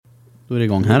Då är det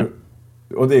igång här.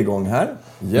 Och det är igång här.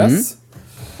 Yes.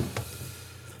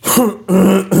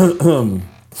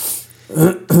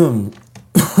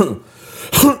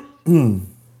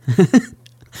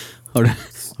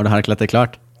 Har du harklat det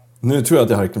klart? Nu tror jag att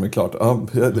jag harklar mig klart. Ja,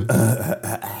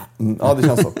 det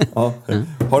känns så. Ja. Har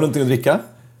du någonting att dricka?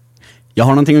 Jag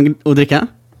har någonting att dricka.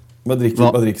 Vad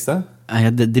dricks det?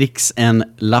 Det dricks en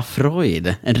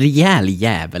Lafroid. En rejäl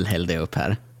jävel hällde jag upp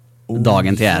här.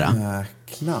 Dagen till ära.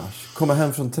 Jäklar. Komma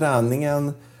hem från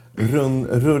träningen.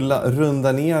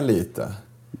 Runda ner lite.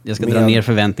 Jag ska dra ner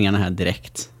förväntningarna här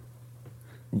direkt.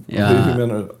 Hur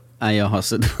menar du?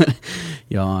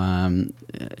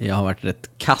 Jag har varit rätt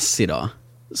kass idag.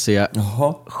 Så jag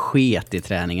sket i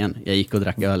träningen. Jag gick och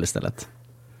drack öl istället.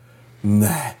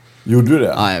 Nej, gjorde du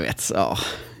det? Ja, jag vet. Ja,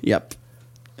 japp.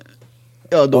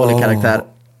 Jag har dålig karaktär.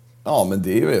 Ja, men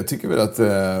jag tycker väl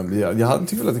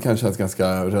att det kanske är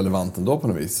ganska relevant ändå på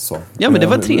något vis. Så. Ja, men det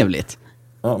var trevligt.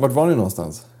 Ja, vart var ni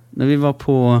någonstans? När vi var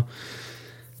på,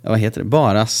 vad heter det?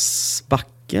 Baras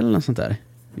backe eller något sånt där.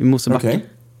 I Mosebacke.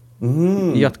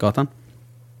 I Götgatan.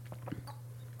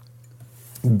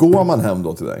 Går man hem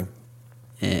då till dig?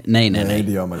 Nej,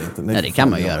 det gör man inte. Nej, det kan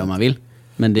man göra om man vill.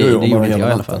 Men det gjorde inte jag i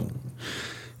alla fall.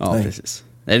 Ja, nej. Precis.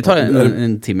 Nej, det tar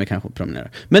en timme kanske att promenera.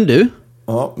 Men du,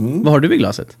 vad har du i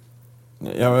glaset?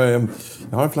 Jag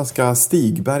har en flaska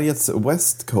Stigbergets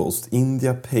West Coast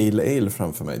India Pale Ale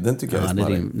framför mig. Den tycker jag är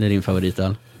smarrig. Det är din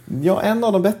favoritöl. Ja, en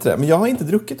av de bättre. Men jag har inte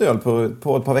druckit öl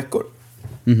på ett par veckor.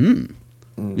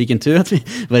 Vilken tur att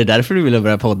var det därför du ville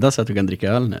börja podda så att du kan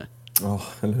dricka öl nu? Ja,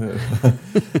 eller hur?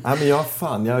 Nej, men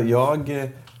jag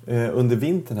under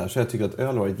vintern här så jag tycker att öl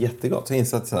har varit jättegott. Så jag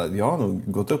inser att så här, jag har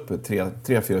nog gått upp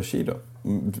 3-4 kilo.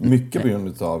 Mycket på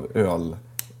grund av öl.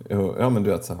 Ja, men du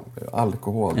vet så här,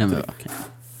 alkohol. Ja, men, okay.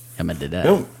 Ja, men det där.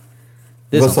 Jo.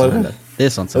 Det är sånt som händer. Det är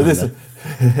sånt som händer.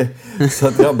 Så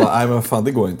att jag bara, nej men fan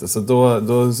det går inte. Så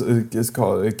då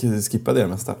skippade jag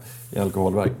det mesta i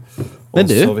alkoholväg. Men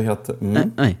du? Så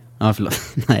nej. Ja, förlåt.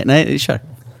 Nej, kör.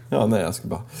 Ja, nej, jag ska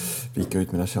bara vika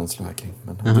ut mina känslor här kring.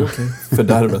 Men det är okej.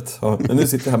 Fördärvet. Ja, men nu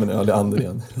sitter jag här med en öl i anden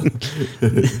igen.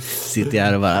 Sitter jag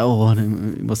här och bara,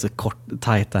 vi måste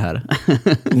tajta här.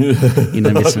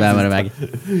 Innan vi svävar iväg.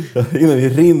 Innan vi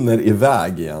rinner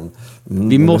iväg igen.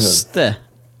 Vi måste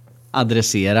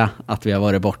adressera att vi har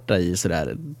varit borta i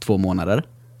sådär 2 månader.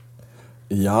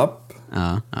 Japp.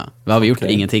 Ja. Vad har vi gjort?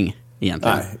 Ingenting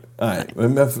egentligen. Nej.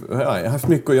 Men jag har haft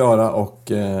mycket att göra och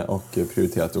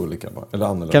prioriterat olika. Eller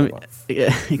annorlunda.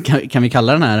 Kan vi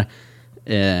kalla den här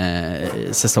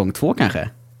säsong 2 kanske?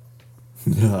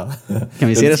 Ja. Kan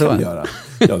vi se det så?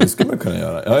 Ja, det skulle man kunna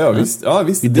göra. Ja,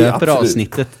 visst. Vi döper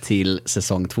avsnittet till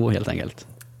säsong 2 helt enkelt.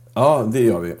 Ja, det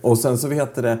gör vi. Och sen så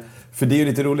heter det, för det är ju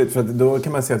lite roligt, för att då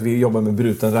kan man säga att vi jobbar med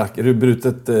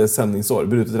brutet sändningsår,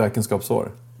 brutet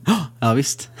räkenskapsår. Ja,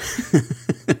 visst.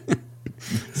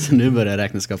 Så nu börjar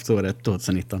räkenskapsåret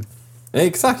 2019.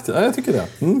 Exakt, ja, jag tycker det.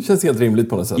 Känns helt rimligt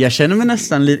på något sätt. Jag känner mig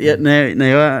nästan lite, när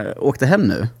jag åkte hem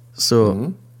nu,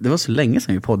 så det var så länge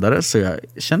sedan vi poddade, så jag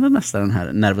känner nästan den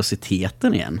här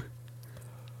nervositeten igen.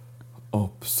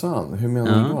 Hoppsan, hur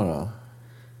menar du då?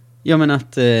 Ja, men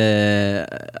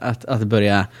att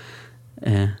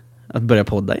börja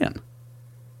podda igen.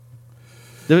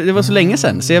 Det var så länge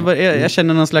sedan, så jag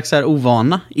känner någon slags här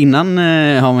ovana. Innan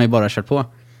har man ju bara kört på.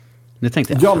 Nu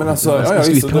tänkte jag, men alltså, ska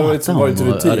vi prata det har varit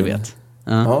rutin. Du vet.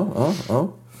 Ja.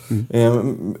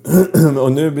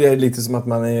 Och nu blir det lite som att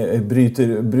man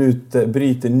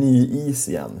bryter ny is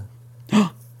igen.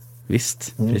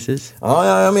 Visst, precis.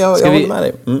 Ja, men jag håller med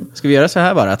dig. Ska vi göra så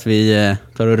här bara, att vi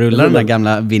tar och rullar den där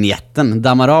gamla vignetten,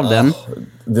 dammar av den.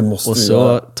 Det måste och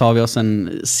så tar vi oss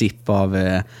en sipp av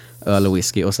öl och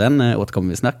whisky och sen återkommer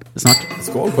vi snart.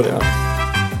 Skål på det.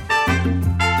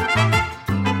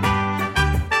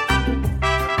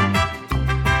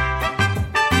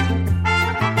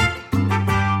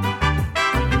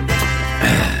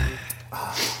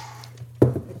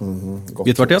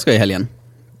 Vet du vart jag ska i helgen?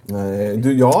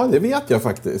 Nej, ja, det vet jag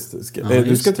faktiskt.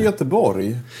 Du ska till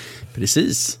Göteborg.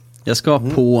 Precis. Jag ska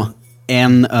på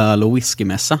en öl- och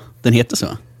whiskymässa. Den heter så.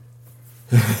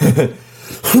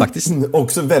 Faktiskt.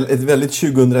 Också ett väldigt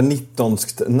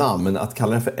 2019-skt namn att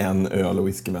kalla den för en öl- och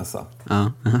whiskymässa.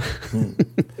 Ja.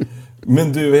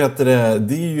 Men du, vet det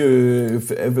är ju...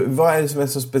 Vad är det som är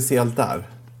så speciellt där?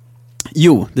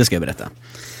 Jo, det ska jag berätta.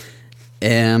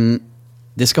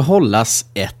 Det ska hållas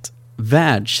ett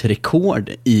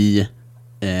världsrekord i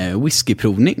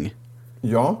whiskyprovning.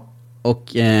 Ja.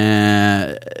 Och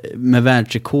med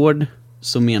världsrekord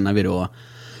så menar vi då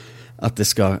att det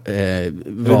ska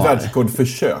vara...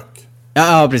 Världsrekordförsök.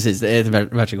 Ja, precis. Det är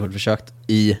ett världsrekordförsök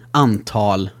i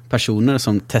antal personer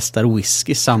som testar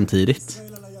whisky samtidigt.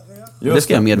 Det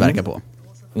ska jag medverka på.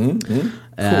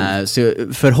 Så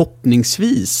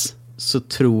förhoppningsvis så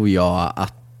tror jag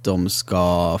att de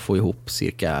ska få ihop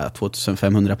cirka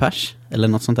 2500 pers eller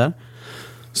något sånt där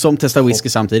som testar whisky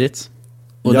samtidigt.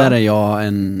 Och där är jag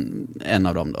en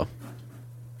av dem då.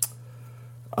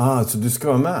 Så du ska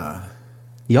vara med?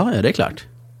 Ja, det är klart.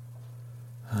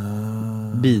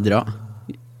 Bidra.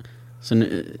 Så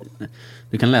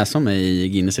du kan läsa om mig i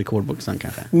Guinness rekordbok sen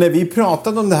kanske. Nej, vi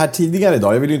pratade om det här tidigare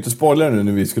idag. Jag vill ju inte spoila nu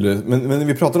när vi skulle... Men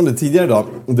vi pratade om det tidigare idag.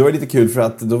 Det var lite kul för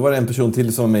att då var det en person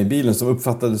till som var med i bilen som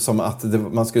uppfattade som att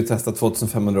man skulle testa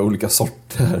 2500 olika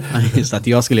sorter. Just att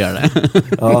jag skulle göra det.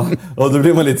 Ja, och då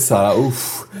blev man lite så här,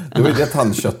 det var ju det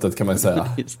tandköttet kan man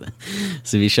säga. Just det.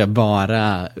 Så vi kör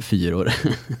bara 4.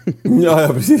 Ja,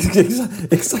 precis.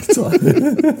 Exakt så.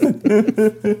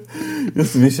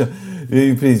 Just det, vi kör...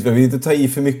 Precis, jag vill inte ta i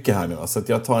för mycket här nu, så att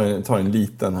jag tar en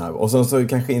liten här. Och sen så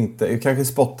kanske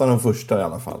spottar de första i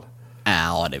alla fall.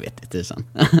 Ja, det vet jag tusan.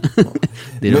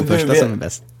 Det är de första som är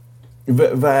bäst.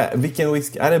 Vilken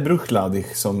whisky? Är det Bruichladdich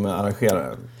som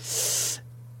arrangerar?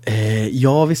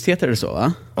 Ja, visst heter det så,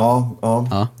 va?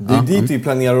 Ja. Det är dit vi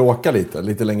planerar att åka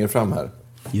lite längre fram här.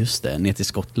 Just det, ner till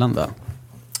Skottland då.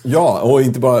 Ja, och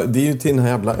inte bara, det är ju till den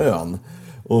här jävla ön.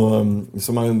 Och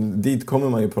så dit kommer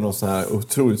man ju på någon sån här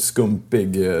otroligt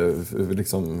skumpig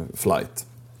liksom flight.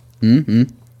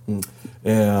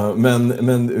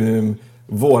 Men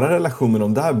våra relation med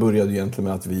dem där började ju egentligen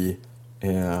med att vi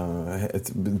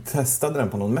testade den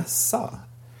på någon mässa.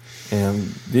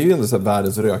 Det är ju ändå så här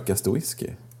världens rökigaste whisky.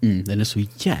 Den är så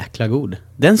jäkla god.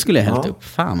 Den skulle jag hällt upp.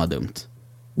 Fan vad dumt.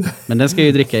 Men den ska jag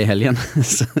ju dricka i helgen.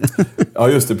 Ja,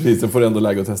 just det, precis. Den får ändå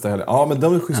lägga att testa i helgen. Ja, men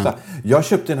de är schyssta. Ja. Jag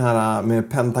köpte den här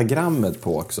med pentagrammet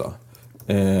på också.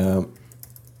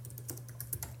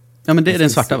 Ja, men det är den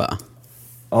svarta, va?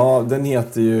 Ja, den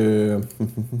heter ju...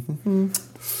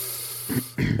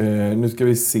 nu ska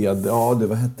vi se. Ja,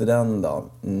 vad hette den då?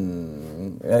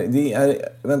 Det är,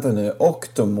 vänta nu.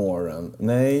 Octomoren.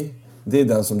 Nej, det är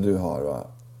den som du har, va?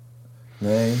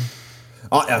 Nej.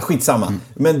 Ja, skitsamma.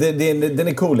 Men den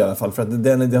är cool i alla fall. För att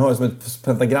den har ju som ett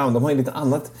pentagram. De har ju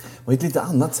ett lite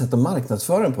annat sätt att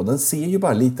marknadsföra den på. Den ser ju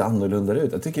bara lite annorlunda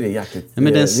ut. Jag tycker det är jäkligt. Ja,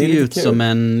 men den ser ut kul. Som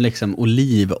en liksom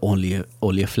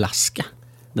olivoljeflaska.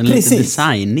 Den är lite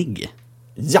designig.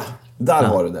 Ja, där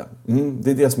har du det.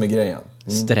 Det är det som är grejen.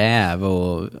 Sträv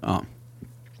och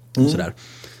sådär.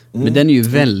 Men den är ju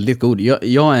väldigt god.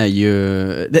 Jag är ju...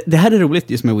 Det här är roligt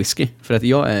just med whisky. För att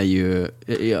jag är ju...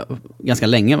 Jag ganska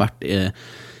länge varit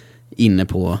inne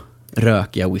på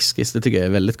rökiga whiskys. Det tycker jag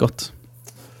är väldigt gott.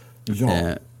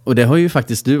 Ja. Och det har ju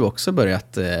faktiskt du också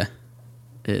börjat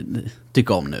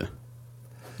tycka om nu.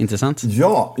 Intressant.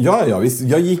 Ja, visst.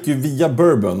 Jag gick ju via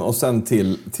bourbon och sen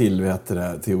till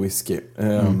whisky.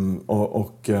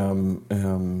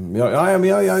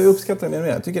 Jag uppskattar det mer.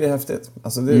 Jag tycker det är häftigt.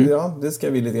 Alltså det ska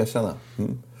jag vilja erkänna.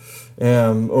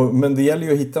 Men det gäller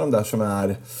ju att hitta de där som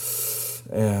är...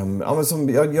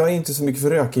 jag är inte så mycket för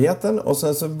rökigheten. Och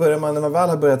sen så börjar man, när man väl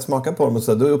har börjat smaka på dem och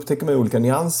så, då upptäcker man olika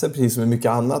nyanser, precis som med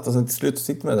mycket annat. Och sen till slut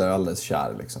sitter man där alldeles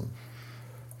kär liksom.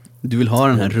 Du vill ha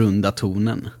den här runda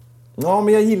tonen. Ja,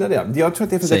 men jag gillar det. Jag tror att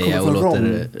det är för att jag kommer från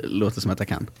rom. Låter som att jag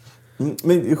kan.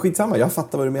 Men skitsamma, jag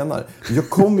fattar vad du menar. Jag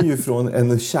kommer ju från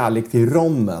en kärlek till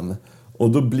rommen. Och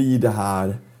då blir det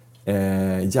här...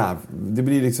 det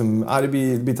blir liksom... det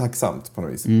blir tacksamt på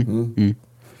något vis.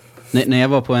 När jag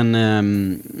var på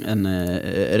en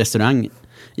restaurang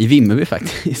i Vimmerby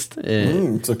faktiskt.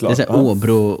 Såklart. Det är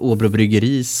Åbro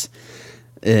Bryggeris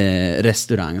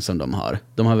restaurang som de har.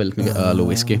 De har väldigt mycket öl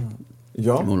och whisky.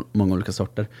 Ja. Många olika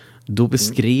sorter. Då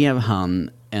beskrev han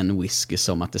en whisky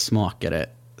som att det smakade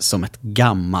som ett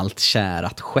gammalt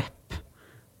kärat skepp.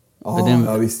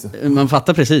 Ja, visst. Man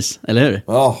fattar precis, eller hur?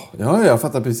 Ja, jag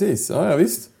fattar precis. Ja,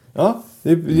 visst. Ja,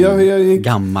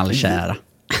 gammal kära.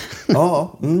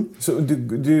 Ja, så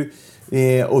du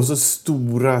och så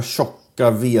stora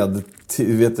tjocka ved,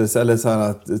 vet du, eller så här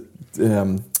att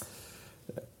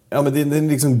ja, men det är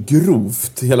liksom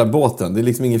grovt hela båten. Det är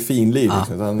liksom ingen finliv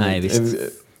liksom. Nej, visst.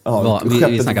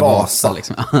 Vi snackar Vasa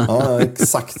liksom. Ja,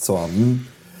 exakt så.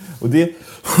 Och det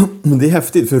är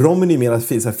häftigt, för rommen är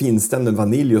mer finstämd än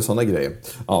vanilj och sådana grejer.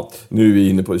 Ja, nu är vi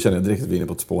inne på, känner jag direkt att vi är inne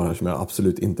på ett spår här som jag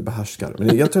absolut inte behärskar.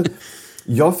 Men jag tror att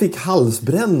jag fick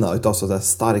halsbränna utav så där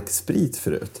stark sprit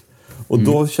förut. Och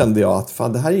då kände jag att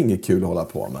fan, det här är inget kul att hålla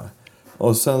på med.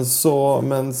 Och sen så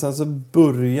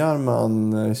börjar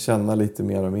man känna lite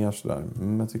mer och mer sådär.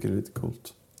 Jag tycker det är lite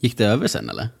coolt. Gick det över sen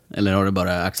eller? Eller har du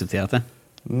bara accepterat det?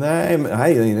 Nej,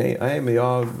 men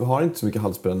jag har inte så mycket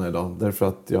halsbränna idag. Därför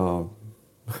att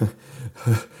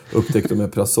upptäckte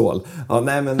med Prazol. Ja,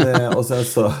 nej men och sen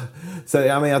så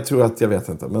ja, men jag tror att jag vet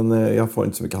inte, men jag får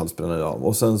inte så mycket halsbränna idag.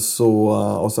 Och sen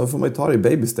får man ju ta det i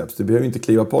baby steps. Du behöver ju inte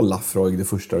kliva på Lafroig det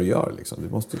första du gör liksom. Du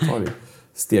måste ju ta det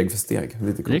steg för steg.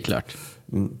 Det är klart.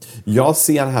 Jag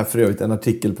ser här för övrigt en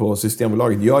artikel på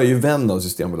Systembolaget. Jag är ju vän av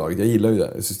Systembolaget. Jag gillar ju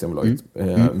det, Systembolaget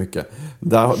mycket.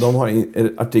 Där, de har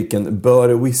artikeln "Bör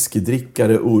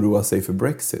whiskydrickare oroa sig för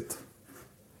Brexit?"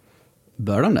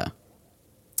 Bör de det?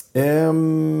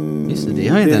 Just det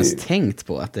har jag inte ens tänkt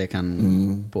på att det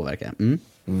kan påverka.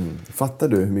 Fattar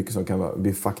du hur mycket som kan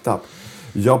bli fucked up?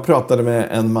 Jag pratade med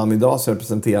en man idag som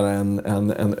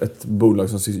representerar ett bolag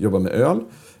som jobbar med öl.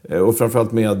 Och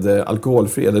framförallt med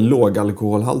alkoholfri eller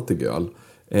lågalkoholhaltig öl.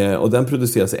 Och den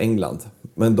produceras i England.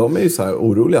 Men de är ju så här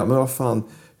oroliga. Men vad fan,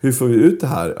 hur får vi ut det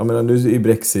här? Jag menar, nu är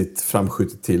Brexit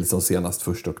framskjutet till som senast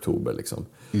 1 oktober. Liksom.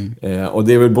 Och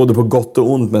det är väl både på gott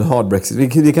och ont med en hard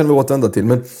Brexit. Det kan vi återvända till.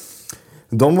 Men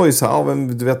de var ju så här, ja,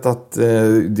 men du vet att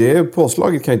det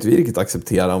påslaget kan inte vi riktigt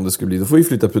acceptera om det skulle bli. Då får vi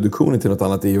flytta produktionen till något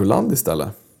annat EU-land istället.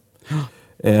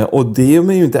 Och det är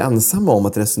man ju inte ensamma om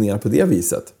att resonera på det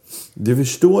viset. Du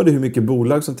förstår hur mycket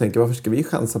bolag som tänker, varför ska vi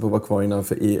chansa på att vara kvar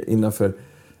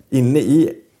inne i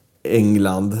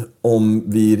England om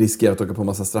vi riskerar att åka på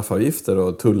massa straffavgifter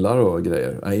och tullar och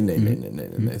grejer.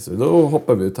 Nej. Så då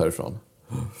hoppar vi ut härifrån.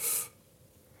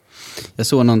 Jag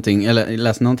såg någonting, eller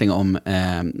läste någonting om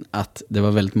att det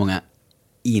var väldigt många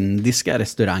indiska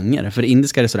restauranger. För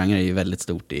indiska restauranger är ju väldigt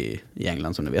stort i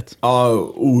England, som du vet.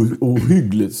 Ja,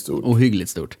 ohyggligt stort. Ohyggligt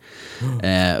stort.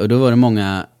 Och då var det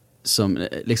många som,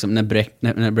 liksom,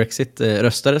 när Brexit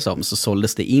röstades om, så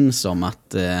såldes det in som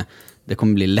att det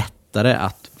kommer bli lättare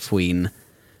att få in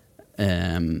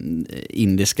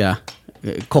indiska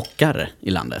kockar i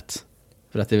landet.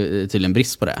 För att det är tydligen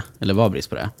brist på det. Eller var brist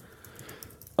på det.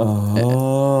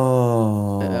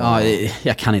 Ja,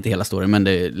 jag kan inte hela storyn, men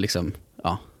det är liksom...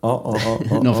 Ja.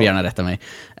 Någon får gärna rätta mig.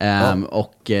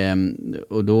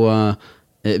 Och då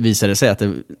visade det sig att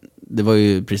det var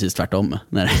ju precis tvärtom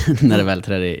när det väl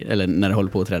när det håller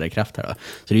på att träda i kraft här då.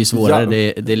 Så det är ju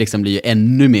svårare, det liksom blir ju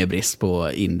ännu mer brist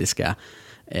på indiska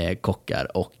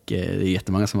kockar, och det är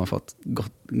jättemånga som har fått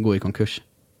gå i konkurs.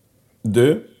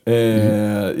 Du,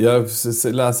 jag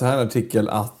läser här en artikel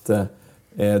att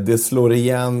det slår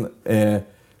igen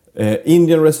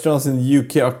Indian restaurants in the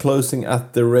UK are closing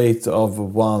at the rate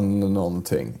of one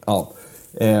någonting. Ja.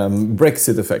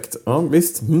 Brexit-effekt. Ja,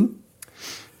 visst.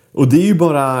 Och det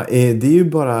är ju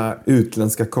bara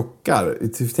utländska kockar.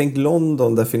 Tänk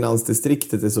London, där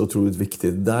finansdistriktet är så otroligt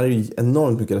viktigt. Där är ju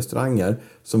enormt mycket restauranger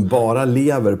som bara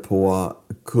lever på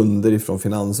kunder ifrån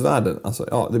finansvärlden. Alltså,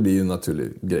 ja, det blir ju en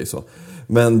naturlig grej så.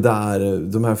 Men där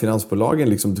de här finansbolagen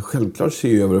liksom självklart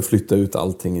ser över att flytta ut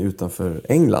allting utanför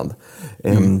England.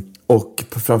 Och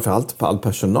framförallt på all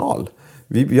personal.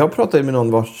 Jag pratade med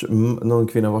någon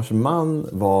kvinna vars man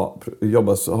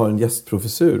har en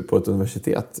gästprofessur på ett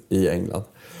universitet i England.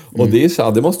 Och det är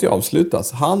så, det måste ju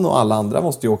avslutas. Han och alla andra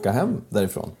måste ju åka hem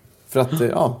därifrån. För att,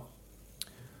 ja...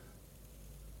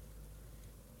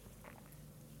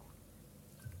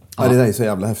 Ja, det där är så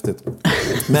jävla häftigt.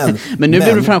 Men nu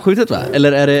blir det framskjutet, va?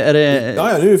 Eller är det...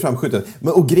 Ja, nu är det framskjutet.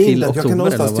 Men, och grejen är att jag kan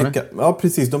någonstans tycka... Ja,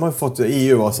 precis. De har fått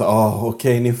EU var så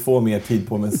okej, ni får mer tid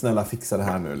på, men snälla fixa det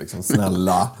här nu, liksom.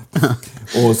 Snälla.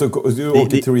 Och så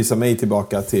åker Theresa May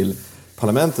tillbaka till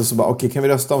parlamentet och så bara, okej, kan vi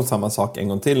rösta om samma sak en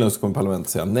gång till? Och så kommer parlamentet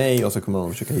säga nej, och så kommer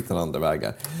de försöka hitta andra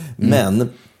vägar. Men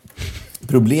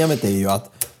problemet är ju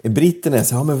att britterna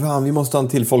säger, ja men fan, vi måste ha en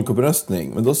till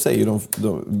folkomröstning. Men då säger de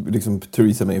liksom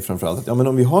Theresa May framförallt, att ja men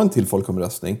om vi har en till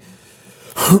folkomröstning,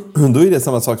 då är det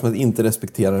samma sak som att inte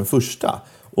respektera den första.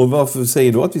 Och varför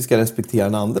säger då att vi ska respektera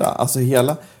den andra? Alltså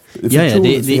hela...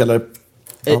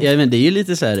 men det är ju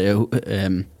lite så här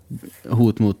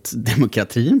hot mot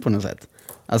demokratin på något sätt.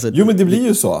 Alltså, jo, men det blir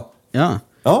ju så. Ja,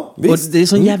 visst. Och det är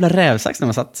sån jävla rävsax när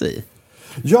man satt sig i.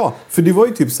 Ja, för det var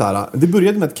ju typ så här. Det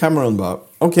började med att Cameron bara,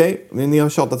 okej, ni har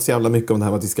tjatat så jävla mycket om det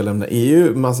här med att vi ska lämna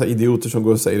EU. Massa idioter som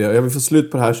går och säger det. Jag vill få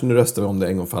slut på det här, så nu röstar vi om det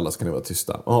en gång för alla, ska ni vara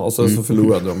tysta. Och så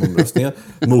förlorade de omröstningen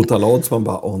mot alla odds. Man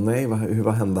bara, nej,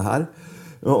 vad hände här?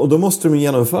 Och då måste de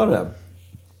genomföra det.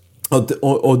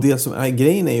 Och det som är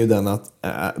grejen är ju den att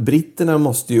britterna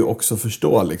måste ju också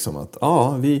förstå liksom att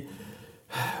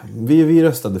vi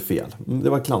röstade fel. Det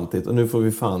var klantigt, och nu får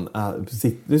vi fan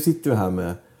nu sitter vi här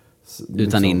med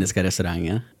utan indiska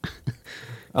restauranger.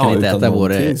 Kan inte äta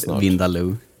vår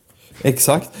vindaloo.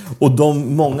 Exakt. Och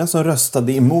många som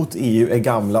röstade emot EU är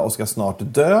gamla och ska snart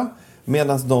dö.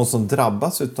 Medan de som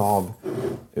drabbas utav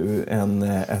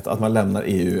att man lämnar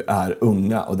EU är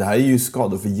unga. Och det här är ju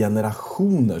skador för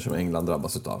generationer som England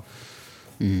drabbas utav.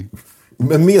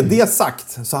 Men med det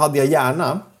sagt så hade jag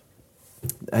gärna...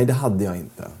 Nej, det hade jag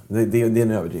inte. Det är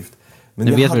en överdrift. Men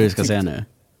Du vet vad du ska säga nu?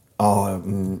 Ja,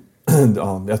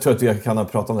 ja, jag tror att jag kan ha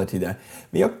pratat om det tidigare.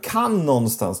 Men jag kan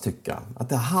någonstans tycka att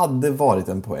det hade varit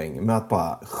en poäng med att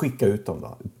bara skicka ut dem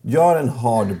då. Gör en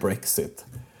hard Brexit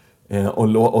och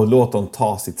låt dem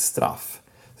ta sitt straff.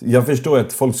 Jag förstår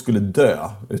att folk skulle dö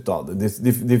utav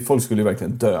det. Folk skulle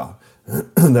verkligen dö.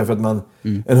 Därför att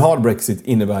en hard Brexit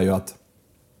innebär ju att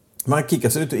man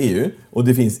kickas ut ur EU och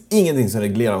det finns ingenting som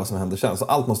reglerar vad som händer sen. Så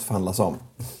allt måste förhandlas om.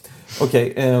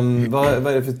 Okej, vad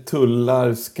är det för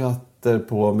tullar, skatter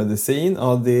på medicin?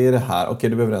 Ja, det är det här. Okej,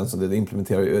 då är vi överens om det. Det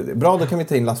implementerar vi. Bra, då kan vi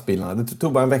ta in lastbilarna. Det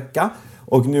tog bara en vecka.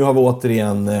 Och nu har vi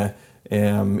återigen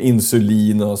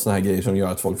insulin och såna här grejer som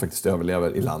gör att folk faktiskt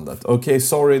överlever i landet. Okej,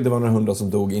 sorry, det var några 100 som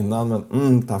dog innan,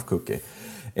 men tough cookie.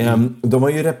 De har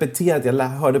ju repeterat, jag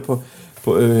hörde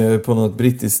på något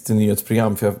brittiskt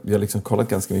nyhetsprogram, för jag har liksom kollat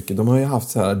ganska mycket. De har ju haft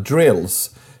så här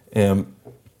drills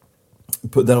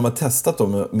där de har testat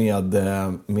dem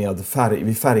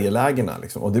vid färjelägena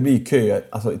liksom. Och det blir ju köer,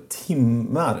 alltså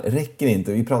timmar räcker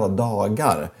inte, vi pratar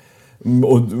dagar.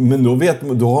 Men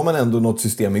då har man ändå något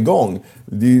system igång.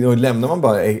 Lämnar man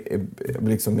bara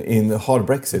liksom en hard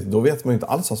Brexit, då vet man ju inte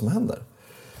alls vad som händer.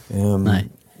 Nej.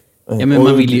 Ja, men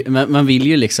man vill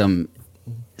ju liksom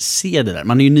se det där.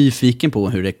 Man är ju nyfiken på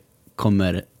hur det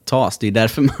kommer tas. Det är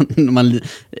därför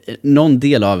någon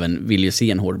del av en vill ju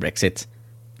se en hård Brexit.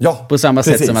 Ja, på samma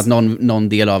precis. sätt som att någon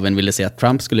del av en ville se att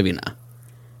Trump skulle vinna.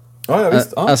 Ja,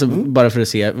 visst. Ja. Alltså bara för att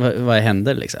se vad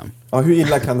händer liksom. Ja, hur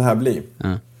illa kan det här bli?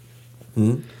 Ja.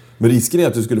 Men risken är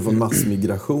att du skulle få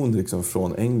massmigration liksom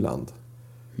från England.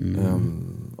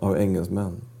 Av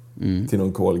engelsmän. Till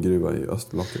någon kolgruva i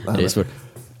östblocket. Det är svårt.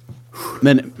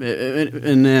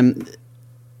 Men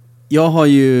jag har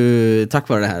ju tack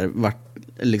vare det här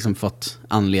liksom fått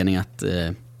anledning att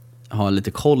ha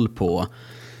lite koll på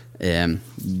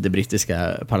det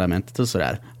brittiska parlamentet och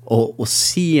sådär. Och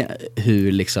se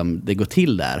hur liksom det går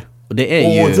till där. Och det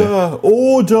är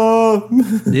Order!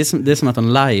 Det är som att de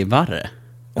lajvar det.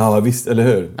 Ja, visst, eller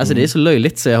hur? Alltså det är så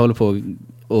löjligt så jag håller på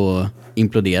att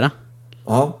implodera.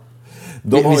 Ja.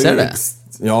 Visst är det?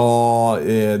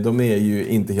 De är ju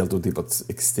inte helt otippat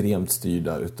extremt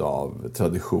styrda utav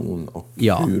tradition och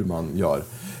hur man gör.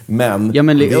 Men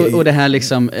och det här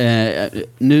liksom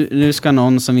nu ska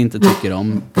någon som vi inte tycker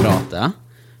om prata.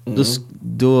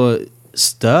 Då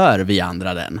stör vi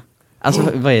andra den. Alltså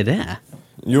vad är det?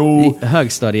 Jo,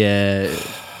 högstadie.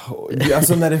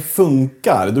 Alltså när det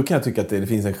funkar, då kan jag tycka att det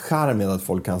finns en charm med att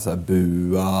folk kan så här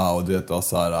bua och du vet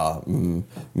så här.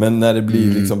 Men när det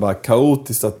blir liksom bara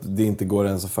kaotiskt, att det inte går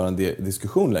ens att föra en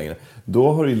diskussion längre,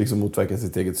 då har det ju liksom motverkat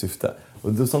sitt eget syfte.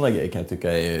 Och sådana grejer kan jag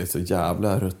tycka är så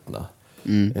jävla ruttna.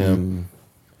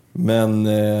 Men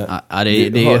det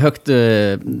är högt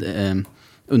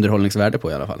underhållningsvärde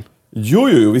på i alla fall.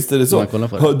 Jo, visst är det så.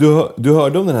 Du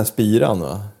hörde om den här spiran,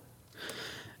 va?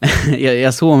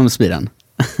 jag såg om spiran.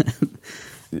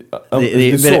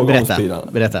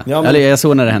 Berätta. Ja, men, jag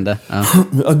såg när det hände.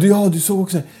 Ja, du såg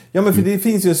också. Ja, men för det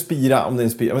finns ju en spira, om det är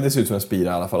en spira, men det ser ut som en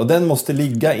spira i alla fall. Och den måste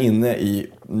ligga inne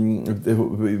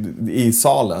i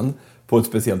salen på ett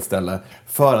speciellt ställe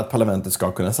för att parlamentet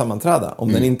ska kunna sammanträda.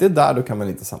 Om den inte är där, då kan man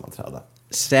inte sammanträda.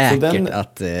 Säkert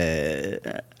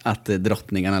att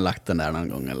drottningen har lagt den där någon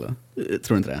gång, eller?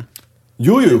 Tror du inte det?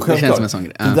 Jo, självklart. Det känns som en sån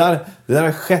grej. Det där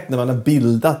har skett när man har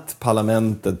bildat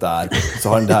parlamentet där. Så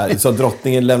har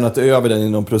drottningen lämnat över den i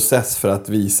någon process för att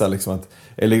visa liksom att,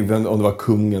 eller om det var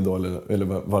kungen då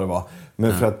eller vad det var.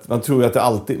 Men för att man tror att det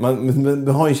alltid, man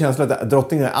har ju en känsla att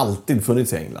drottningen har alltid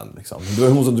funnits i England liksom. Det var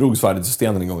hon som drog svärdet i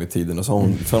stenen en gång i tiden, och så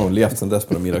har hon levt sedan dess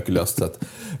på något mirakulöst sätt.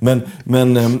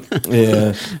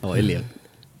 Elev.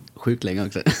 Sjukt länge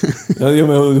också. Ja,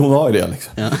 men hon har ju det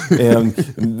liksom. Ja.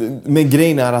 Men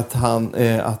grejen är att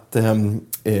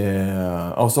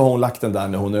och så har hon lagt den där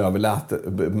när hon överlät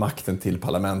makten till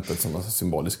parlamentet som en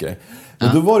symbolisk grej. Och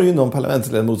då var det ju någon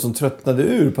parlamentsledamot som tröttnade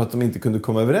ur på att de inte kunde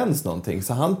komma överens någonting.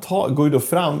 Så han går ju då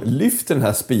fram, lyfter den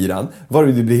här spiran, var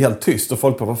det blir helt tyst och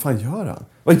folk bara, vad fan gör han?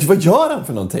 Vad gör han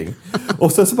för någonting?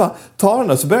 Och sen så bara tar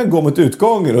han och så börjar han gå mot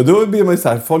utgången, och då blir man ju så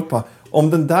här, folk bara, om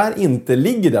den där inte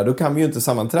ligger där, då kan vi ju inte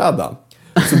sammanträda.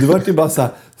 Så det var ju bara så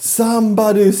här,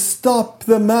 somebody stop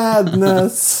the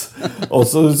madness. Och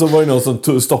så var det någon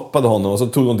som stoppade honom, och så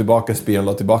tog de tillbaka spiran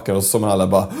och la tillbaka, och så som alla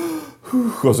bara,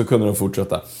 och så kunde de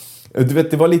fortsätta. Du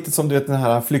vet, det var lite som den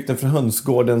här Flykten från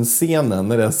hönsgården-scenen,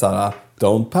 när det är så här,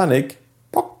 don't panic,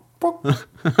 pock, pock.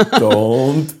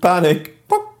 Don't panic,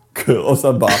 pock. Och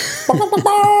så bara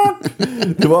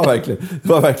det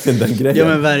var verkligen den grejen. Ja,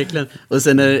 men verkligen. Och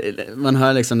sen när man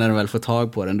hör liksom, när de väl får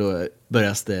tag på den, då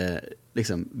börjar det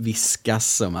liksom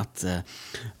viskas som att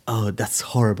oh, that's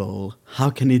horrible,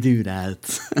 how can you do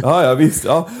that? Ja, visst.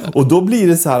 Ja. Och då blir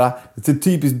det så här, det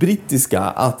typiskt brittiska,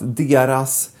 att det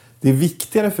är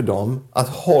viktigare för dem att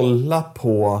hålla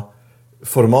på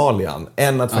formalian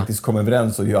än att faktiskt komma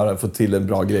överens och få till en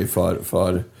bra grej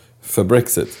för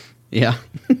Brexit. Ja.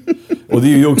 Och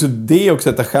det är också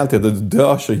ett skäl till att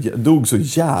det dog så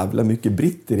jävla mycket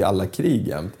britter i alla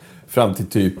krigen. Fram till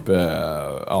typ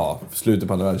slutet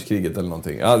på andra världskriget eller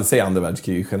någonting. Ja, säg andra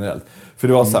världskriget generellt. För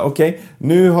det var så här, okej,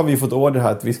 nu har vi fått order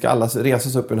här att vi ska alla resa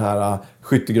oss upp i den här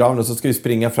skyttegraven och så ska vi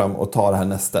springa fram och ta det här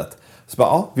nästet. Så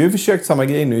bara, vi har försökt samma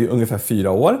grej nu i ungefär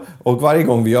 4 år och varje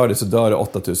gång vi gör det så dör det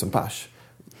 8000 pers.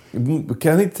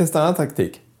 Kan vi inte testa en annan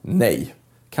taktik? Nej,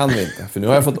 kan vi inte. För nu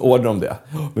har jag fått order om det.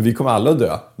 Men vi kommer alla att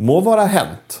dö. Må vara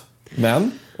hänt.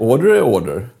 Men order är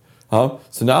order.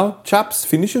 So now, chaps,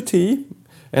 finish your tea.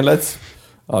 And let's...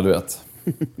 Ja, du vet.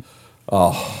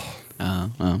 Ja.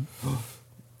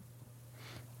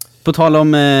 På tal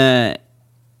om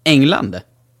England.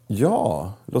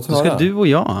 Ja, låt höra. Då ska du och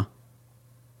jag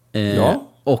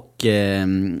och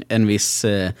en viss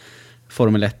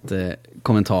Formel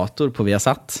 1-kommentator på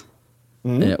Viasat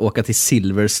åka till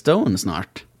Silverstone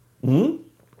snart.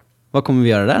 Vad kommer vi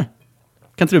göra där?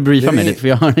 Kan inte du briefa mig lite? För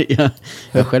jag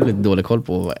har själv lite dålig koll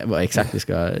på vad exakt vi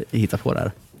ska hitta på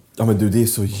där. Ja, men du, det är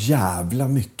så jävla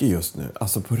mycket just nu.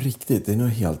 Alltså på riktigt, det är nog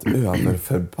helt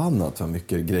överförbannat vad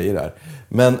mycket grejer där.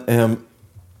 Men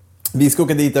vi ska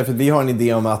åka dit därför att vi har en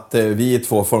idé om att vi är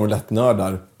 2 Formel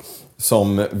 1-nördar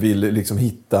som vill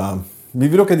liksom vi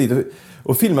vill åka dit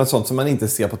och filma sånt som man inte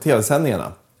ser på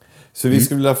tv-sändningarna. Så vi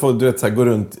skulle vilja få, gå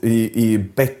runt i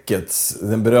Beckets,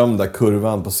 den berömda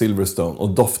kurvan på Silverstone och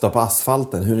dofta på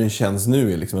asfalten, hur den känns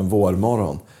nu i liksom en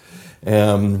vårmorgon.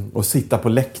 Och sitta på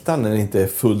läktaren när det inte är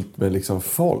fullt med liksom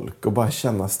folk och bara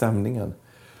känna stämningen.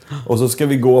 Och så ska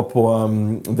vi gå på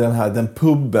den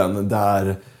puben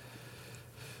där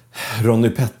Ronny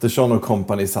Pettersson och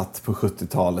kompani satt på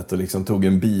 70-talet och liksom tog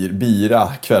en bira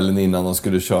kvällen innan de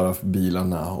skulle köra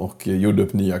bilarna och gjorde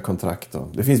upp nya kontrakt.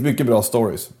 Det finns mycket bra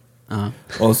stories.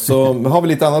 Och så har vi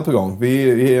lite annat på gång.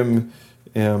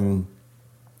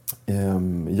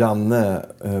 Janne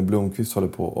Blomqvist håller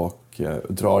på och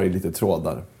drar i lite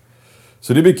trådar.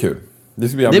 Så det blir kul.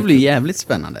 Det blir jävligt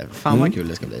spännande. Fan vad kul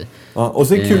det ska bli. Ja, och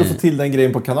så är det kul att få till den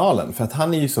grejen på kanalen. För att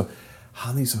han är ju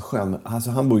så skön. Alltså,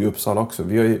 han bor i Uppsala också.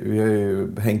 Vi har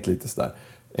ju hängt lite sådär.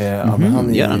 Men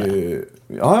han är ju...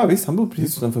 Ja, visst. Han bor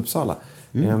precis utanför Uppsala.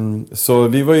 Så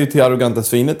vi var ju till Arroganta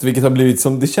Svinet, vilket har blivit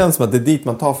som... Det känns som att det är dit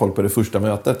man tar folk på det första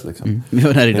mötet. Liksom. Vi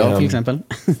var där idag till exempel.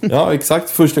 Ja, exakt.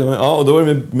 Första gången. Ja, och då var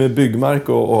det med Byggmark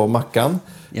och Mackan.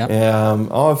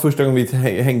 Ja. Första gången vi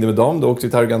hängde med dem, då åkte vi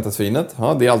till Arroganta Svinet.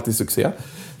 Ja, det är alltid succé.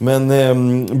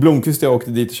 Men Blomqvist och jag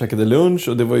åkte dit och käkade lunch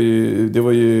och det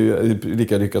var ju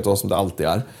lika lyckat som det alltid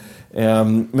är.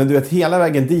 Men du vet, hela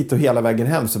vägen dit och hela vägen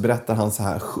hem så berättar han så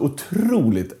här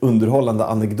otroligt underhållande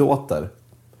anekdoter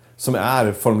som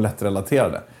är Formel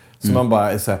 1-relaterade. Så man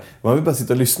bara är så här, man vill bara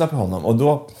sitta och lyssna på honom. Och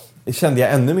då kände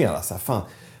jag ännu mer så här, fan,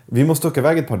 vi måste åka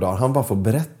iväg ett par dagar. Han bara får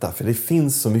berätta, för det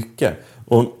finns så mycket.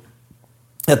 Och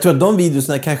jag tror att de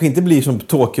videorna kanske inte blir som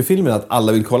Tokyo-filmen att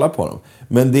alla vill kolla på dem.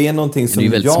 Men det är någonting som det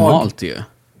är väldigt smalt ju.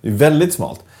 Det är väldigt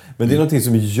smalt. Men det är någonting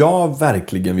som jag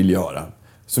verkligen vill göra.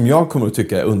 Som jag kommer att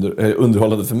tycka är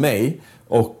underhållande för mig.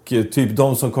 Och typ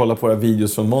de som kollar på våra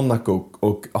videos från Monaco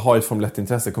och har ett Formel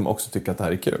 1-intresse kommer också tycka att det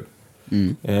här är kul.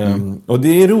 Och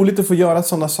det är roligt att få göra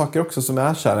sådana saker också som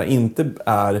är kära, inte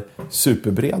är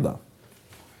superbreda.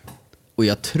 Och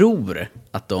jag tror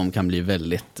att de kan bli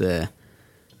väldigt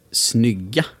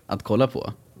snygga att kolla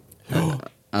på.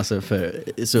 Alltså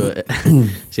så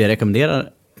jag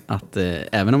rekommenderar att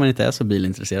även om man inte är så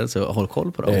bilintresserad så håll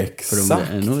koll på dem. Exakt. För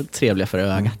de är nog trevliga för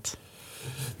ögat.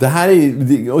 Det här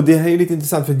är lite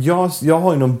intressant för att jag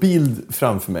har ju någon bild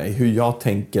framför mig hur jag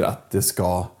tänker att det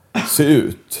ska se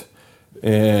ut.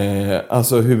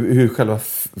 Alltså hur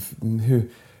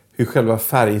själva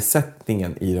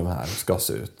färgsättningen i de här ska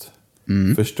se ut.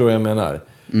 Förstår vad jag menar?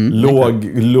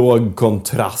 Låg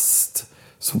kontrast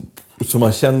som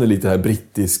man känner lite här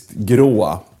brittiskt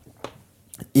gråa.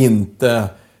 Inte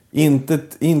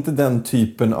den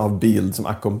typen av bild som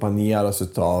ackompanjeras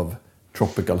av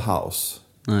Tropical House.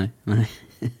 Nej.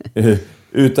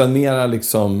 Utan mera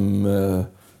liksom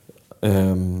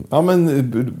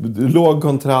låg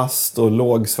kontrast och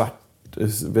låg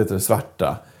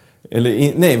svarta.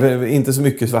 Eller nej, inte så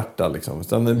mycket svarta liksom,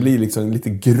 utan det blir liksom lite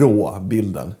grå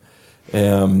bilden.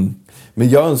 Men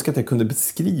jag önskar att jag kunde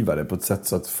beskriva det på ett sätt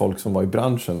så att folk som var i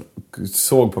branschen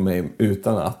såg på mig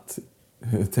utan att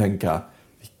tänka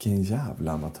vilken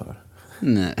jävla amatör.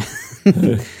 Nej.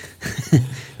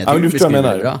 Ja, men du förstår vad jag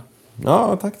menar. Bra.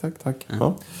 Ja, tack.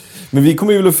 Ja. Men vi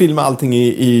kommer ju väl att filma allting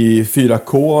i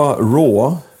 4K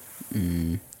RAW.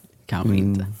 Kanske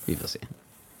inte. Vi får se.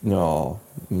 Ja,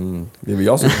 det är väl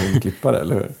jag som kommer klippa det,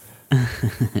 eller hur?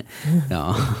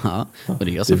 Ja, och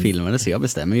det är jag som filmar det, så jag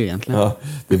bestämmer ju egentligen. Ja,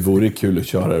 det vore kul att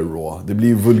köra i RAW. Det blir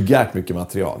ju vulgärt mycket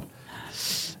material.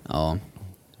 Ja.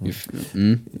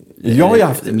 Jag har ju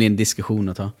haft... Det blir en diskussion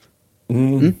att ta.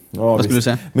 Ja, Vad skulle du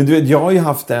säga? Men du vet, jag har ju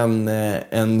haft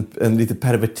en lite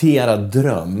perverterad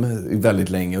dröm väldigt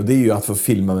länge. Och det är ju att få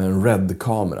filma med en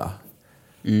Red-kamera.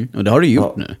 Och det har du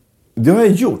gjort nu. Det har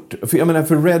jag gjort. För jag menar,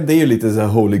 för Red är ju lite så här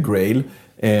holy grail.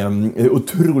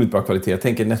 Otroligt bra kvalitet. Jag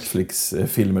tänker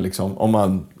Netflix-filmer liksom. Om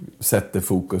man sätter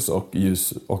fokus och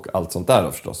ljus och allt sånt där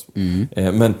då, förstås.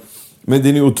 Men det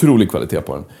är ju otrolig kvalitet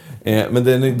på den. Men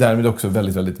den är därmed också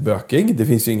väldigt, väldigt bökig. Det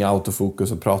finns ju inga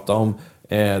autofokus att prata om.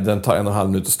 Den tar 1,5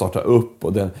 minut att starta upp.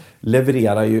 Och den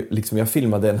levererar ju, liksom jag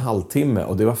filmade en halvtimme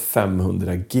och det var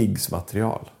 500 gigs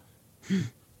material.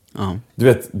 Ja. Du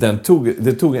vet,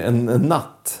 det tog en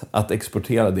natt att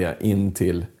exportera det in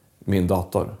till min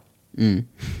dator.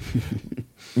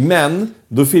 Men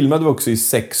då filmade vi också i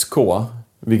 6K,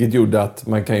 vilket gjorde att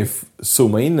man kan ju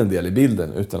zooma in en del i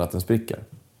bilden utan att den spricker.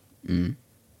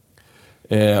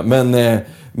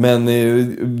 Men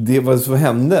det vad som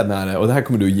hände med det, och det här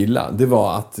kommer du att gilla, det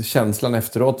var att känslan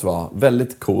efteråt var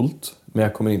väldigt coolt, men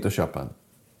jag kommer inte att köpa en.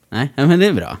 Nej, men det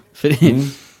är bra.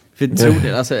 För tror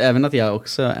det, alltså, även att jag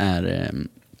också är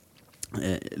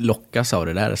lockas av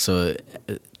det där, så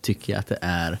tycker jag att det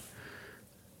är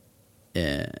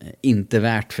inte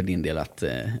värt för din del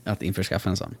att införskaffa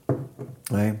en sån.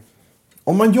 Nej.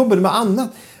 Om man jobbade med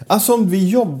annat, alltså om vi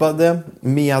jobbade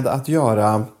med att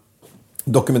göra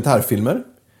dokumentärfilmer.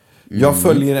 Jag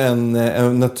följer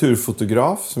en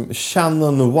naturfotograf som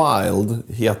Shannon Wild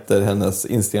heter hennes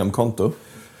Instagram-konto.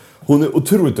 Hon är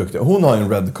otroligt duktig. Hon har en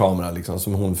Red-kamera liksom,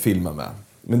 som hon filmar med.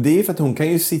 Men det är för att hon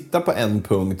kan ju sitta på en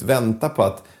punkt, vänta på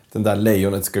att den där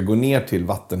lejonet ska gå ner till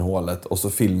vattenhålet och så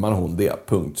filmar hon det,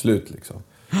 punkt slut liksom.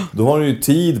 Då har hon ju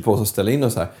tid på sig att ställa in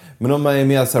och så här. Men om man är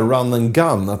mer så här run and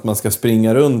gun, att man ska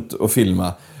springa runt och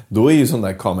filma, då är ju sån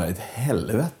där kamera ett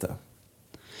helvete.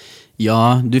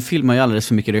 Ja, du filmar ju alldeles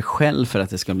för mycket dig själv för att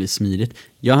det ska bli smidigt.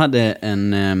 Jag hade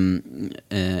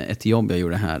ett jobb jag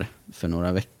gjorde här för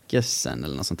några veckor sedan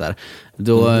eller något sånt där.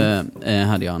 Då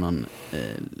hade jag någon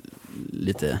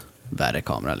lite värre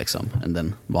kamera liksom än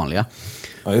den vanliga.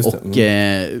 Ja, just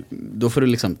det. Och då får du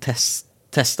liksom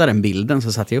testa den bilden,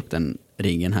 så satte jag upp den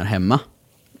riggen här hemma.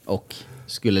 Och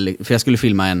för jag skulle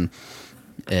filma en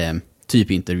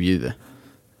typ intervju.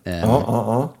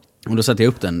 Och då satte jag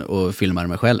upp den och filmade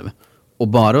mig själv. Och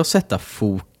bara att sätta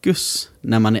fokus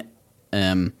när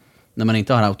man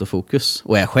inte har autofokus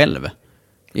och är själv,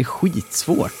 det är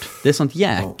skitsvårt. Det är sånt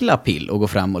jäkla pill att gå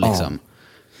fram och liksom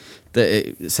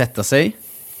sätta sig,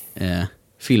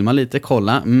 filma lite,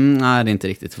 kolla, nej, det är inte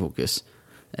riktigt fokus,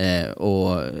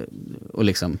 och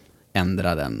liksom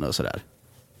ändra den och sådär.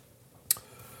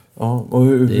 Ja, och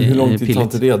hur lång tid tar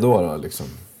inte det då liksom?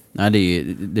 Nej,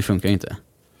 det funkar ju inte.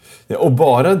 Ja, och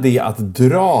bara det att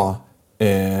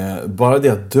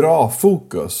dra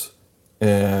fokus,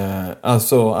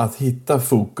 alltså att hitta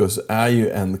fokus är ju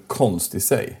en konst i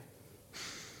sig.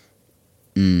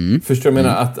 Förstår du? Jag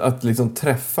menar att liksom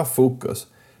träffa fokus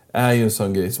är ju en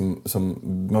sån grej som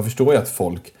man förstår ju att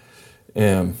folk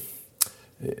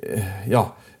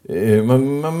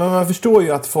man förstår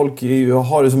ju att folk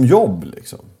har det som jobb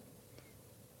liksom.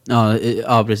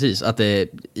 Ja, precis. Att det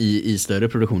i större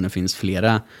produktioner finns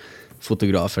flera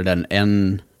fotografer där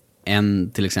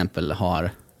en till exempel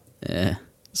har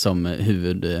som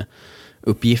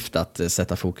huvuduppgift att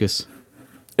sätta fokus.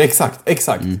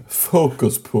 Exakt.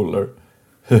 Focus puller.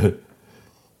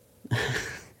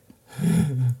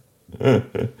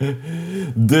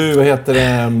 Du, vad heter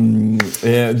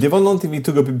det? Det var någonting vi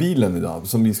tog upp i bilen idag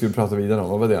som vi skulle prata vidare om.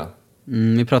 Vad var det?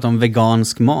 Vi pratade om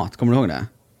vegansk mat. Kommer du ihåg det?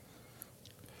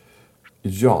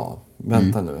 Ja,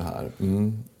 vänta nu här.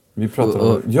 Vi pratar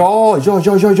om... Ja.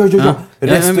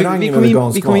 Restauranger med vegansk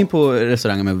mat. Vi kom in på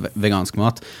restauranger med vegansk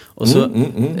mat. Och så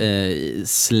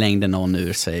slängde någon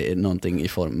ur sig någonting i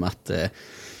form att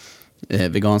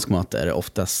vegansk mat är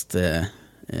oftast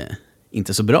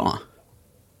inte så bra.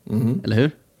 Eller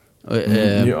hur?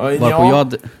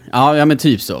 Ja, men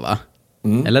typ så, va?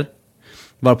 Eller?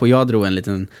 Varpå jag drog en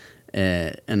liten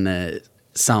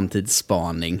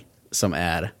samtidsspaning som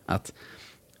är att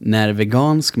när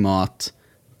vegansk mat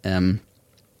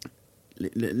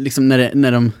liksom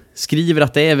när de skriver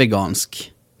att det är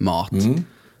vegansk mat,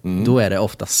 då är det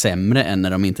ofta sämre än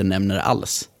när de inte nämner det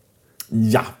alls.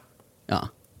 Ja.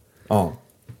 Ja.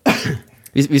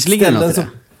 Visserligen något Ställen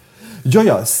det.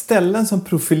 Ja, ställen som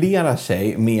profilerar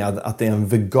sig med att det är en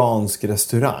vegansk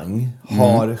restaurang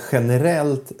har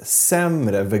generellt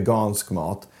sämre vegansk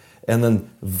mat än en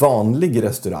vanlig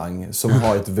restaurang som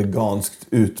har ett veganskt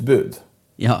utbud.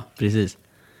 Ja, precis.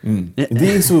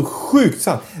 Det är så sjukt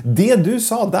sant. Det du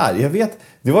sa där, jag vet,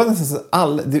 det var nästan så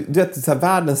du vet, så här,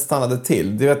 världen stannade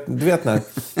till. Du vet när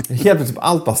helt plötsligt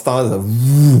allt bara stannade så här,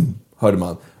 hörde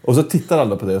man. Och så tittade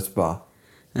alla på det och så bara,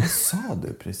 vad sa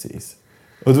du precis?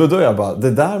 Och det var då jag bara,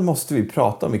 det där måste vi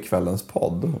prata om i kvällens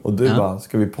podd. Och du bara,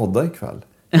 ska vi podda ikväll?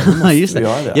 Ja, just det.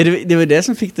 Ja, det var det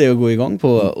som fick dig att gå igång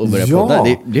på och börja podda.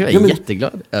 Det blev jag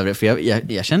jätteglad över, för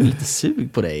jag känner lite sug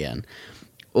på det igen.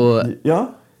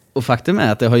 Och faktum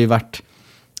är att det har ju varit,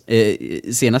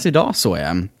 senast idag så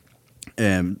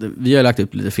vi har lagt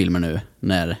upp lite filmer nu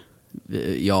när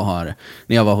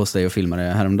jag var hos dig och filmade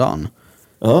häromdagen.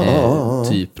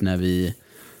 Typ när vi,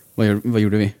 vad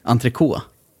gjorde vi? Entrecote.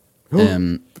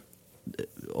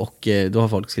 Och då har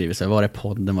folk skrivit så här, var är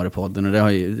podden? Och det har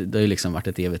ju liksom varit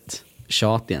ett evigt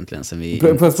tjat egentligen sen vi...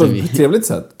 På ett trevligt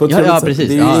sätt. På ett trevligt sätt. Precis.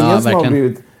 Det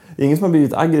är ingen som har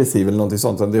blivit aggressiv eller någonting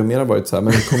sånt. Det har mer varit så här,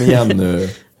 men kom igen nu.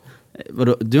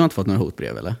 Vadå, du har inte fått några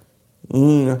hotbrev eller?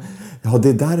 Ja, det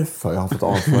är därför jag har fått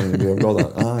avföring i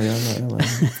brevlådan.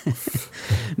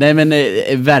 Nej, men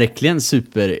verkligen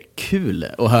superkul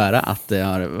att höra att det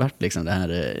har varit liksom det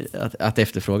här, att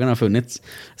efterfrågan har funnits.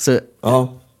 Så,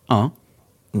 ja.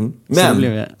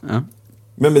 Men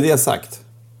med det sagt,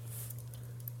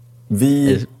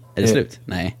 Är det slut?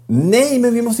 Nej,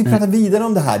 men vi måste ju prata vidare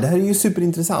om det här. Det här är ju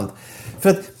superintressant. För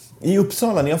att i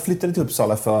Uppsala, när jag flyttade till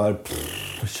Uppsala för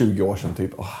 20 år sedan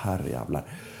typ, herrejävlar.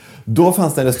 Då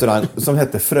fanns det en restaurang som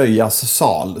hette Fröjas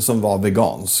sal som var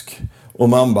vegansk. Och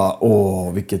man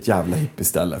bara, vilket jävla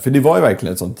hippieställe. För det var ju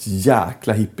verkligen ett sånt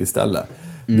jäkla hippieställe.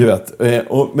 Du vet.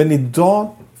 Men idag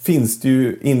finns det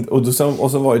ju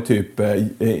och så var ju typ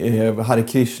Hare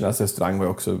Krishnas restaurang var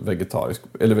ju också vegetarisk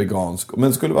eller vegansk,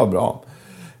 men skulle vara bra.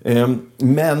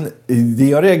 Men det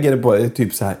jag reagerade på är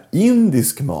typ så här,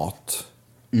 indisk mat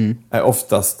är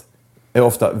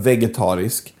ofta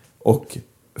vegetarisk och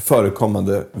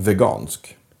förekommande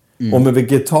vegansk. Och med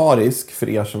vegetarisk, för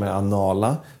er som är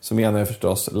anala, så menar jag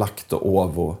förstås lakto,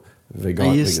 ovo, vegan.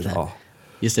 Ja, just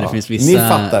det, det finns vissa... Ni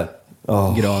fattar.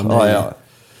 grader.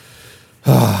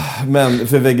 Men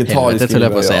för vegetarisk... Det höll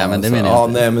jag på att säga, men det menar jag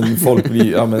inte. Nej, men folk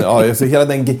blir... så hela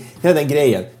den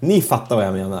grejen. Ni fattar vad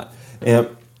jag menar.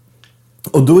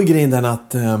 Och då är grejen den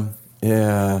att...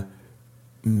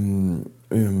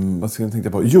 vad ska jag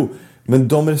tänka på? Jo, men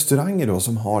de restauranger då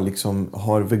som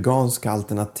har veganska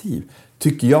alternativ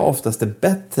tycker jag oftast är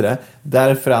bättre,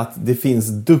 därför att det finns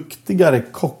duktigare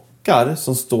kockar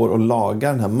som står och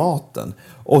lagar den här maten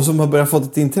och som har börjat få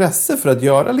ett intresse för att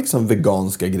göra liksom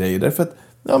veganska grejer, därför att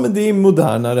men det är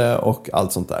modernare och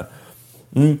allt sånt där.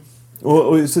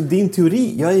 Och så din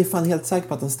teori, jag är fan helt säker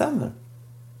på att den stämmer.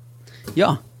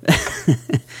 Ja.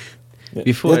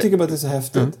 Jag tycker bara att det är så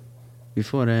häftigt. Vi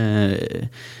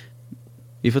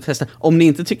får testa. Om ni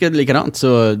inte tycker likadant,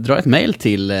 så dra ett mejl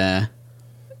till...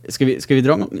 Ska vi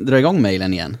dra igång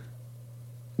mejlen igen?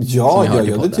 Ja,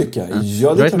 det tycker jag.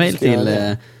 Ja, dra ett mejl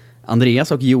till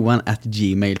Andreas och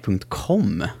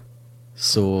Johan@gmail.com.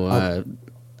 Så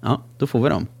då får vi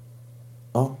dem.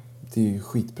 Ja, det är ju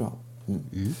skitbra.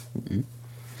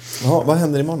 Ja, vad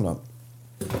händer imorgon då?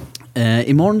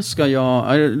 Imorgon ska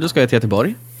jag till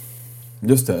Göteborg.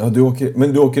 Just det,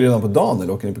 men du åker redan på dagen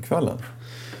eller åker ni på kvällen?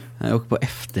 Jag åker på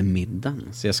eftermiddagen,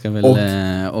 så jag ska väl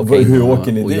åka in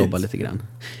och jobba lite grann.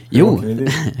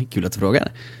 Kul att du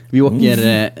frågar. Vi åker...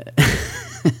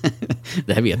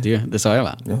 det här vet du ju, det sa jag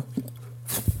va?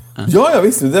 Ja,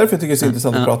 visst. Det är därför jag tycker det är så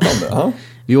intressant att prata om det. Ja.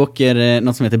 Vi åker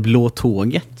något som heter Blå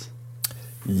tåget.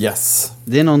 Yes.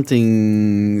 Det är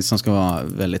någonting som ska vara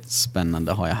väldigt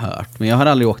spännande, har jag hört. Men jag har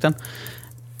aldrig åkt den.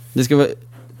 Det ska vara...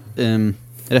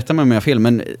 rätta mig om jag har fel,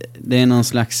 men det är någon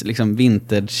slags liksom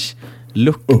vintage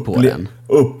look på den.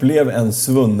 Upplev en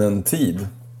svunnen tid.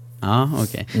 Ja,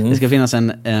 okej. Det ska finnas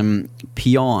en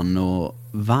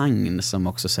pianovagn som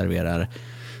också serverar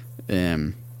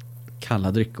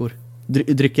kalla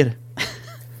drycker.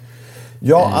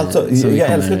 Ja, alltså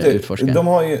jag älskar det.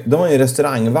 De har ju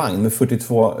restaurangvagn med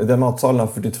 42, där matsalen har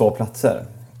 42 platser.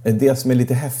 Det som är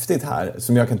lite häftigt här,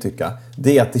 som jag kan tycka,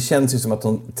 det är att det känns ju som att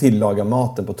de tillagar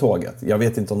maten på tåget. Jag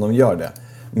vet inte om de gör det.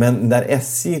 Men när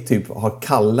SJ typ har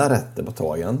kalla rätter på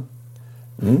tågen,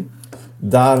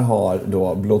 där har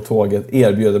då Blå tåget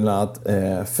erbjuder bland annat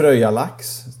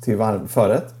fröjalax till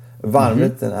förrätt.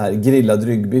 Varmrätten är grillad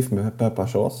ryggbiff med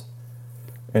pepparsås.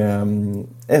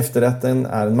 Efterrätten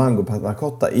är en mango panna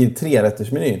cotta i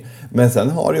 3-rättersmenyn. Men sen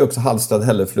har du också halvstad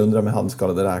hälleflundra med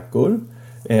handskalade räkor.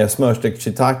 Smörstekt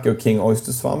shiitake och king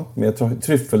oystersvamp med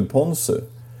tryffelponzu.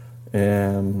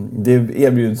 Det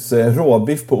erbjuds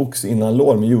råbiff på ox innan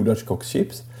lår med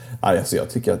jordärtskockschips. Alltså jag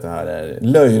tycker att det här är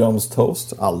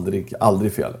löjromstoast.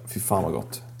 Aldrig fel. Fy fan vad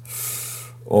gott.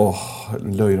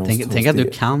 Tänk att du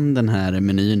kan den här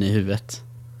menyn i huvudet.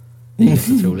 Det är helt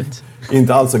otroligt.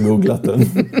 Inte alls har googlat den.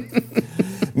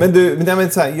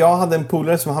 Men så här, jag hade en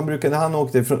polare som han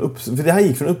åkte från för det här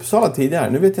gick från Uppsala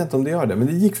tidigare. Nu vet jag inte om det gör det, men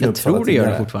det gick från Uppsala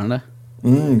tidigare. Jag tror det gör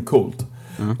det fortfarande. Coolt.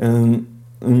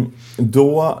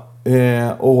 Då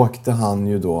åkte han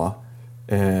ju då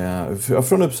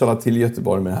från Uppsala till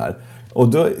Göteborg med det här. Och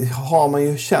då har man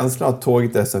ju känslan att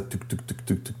tåget är så här tuk, tuk, tuk,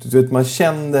 tuk, tuk. Du vet, man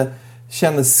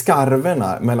känner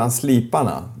skarverna mellan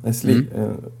sliparna.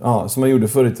 Som man gjorde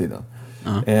förr i tiden.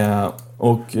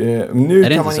 Nu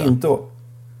kan man inte...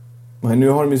 Men nu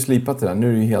har de ju slipat det där. Nu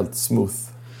är det ju helt smooth.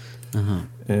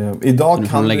 Idag så nu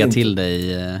kan du lägga till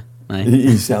dig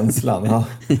i känslan. Ja.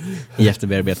 I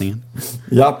efterbearbetningen.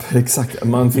 Japp, exakt.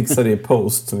 Man fixar det i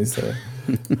post, som vi säger.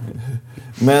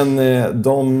 Men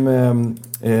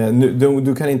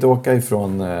du kan inte åka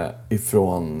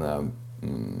ifrån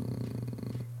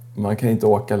man kan inte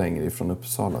åka längre ifrån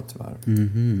Uppsala tyvärr.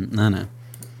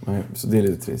 Nej, så det är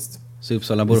lite trist. Så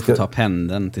Uppsala borde få ta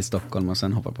pendeln till Stockholm och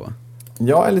sen hoppa på.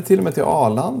 Ja, eller till och med till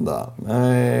Arlanda.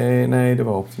 Nej, det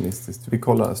var optimistiskt. Vi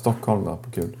kollar Stockholm då,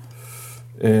 på kul.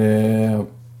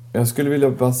 Jag skulle vilja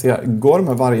bara se, går de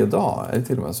här varje dag? Är det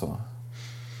till och med så?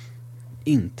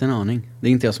 Inte en aning. Det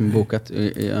är inte jag som har bokat.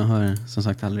 Jag har som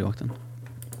sagt aldrig åkt den.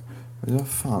 Ja,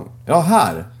 fan. Ja,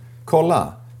 här.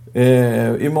 Kolla.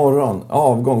 Imorgon,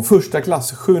 avgång. Första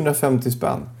klass, 750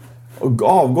 spänn. Och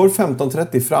avgår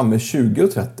 15.30 framme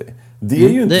 20.30. Det är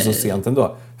ju inte så sent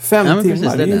ändå. 5 timmar,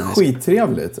 precis, det är ju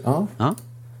skittrevligt. Ja, det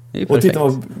är ju perfekt.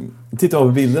 Och tittar man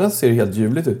på bilderna så ser det helt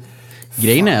ljuvligt ut.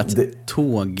 Grejen är att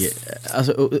tåg...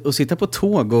 Alltså, att sitta på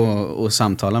tåg och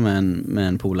samtala med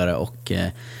en polare och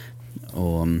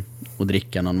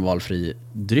dricka någon valfri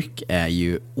dryck är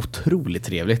ju otroligt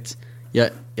trevligt.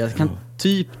 Jag kan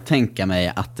typ tänka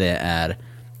mig att det är...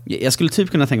 Jag skulle typ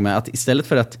kunna tänka mig att istället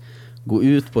för att gå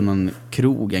ut på någon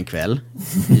krog en kväll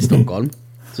i Stockholm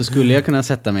så skulle jag kunna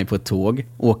sätta mig på ett tåg,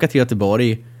 åka till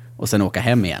Göteborg och sen åka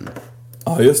hem igen.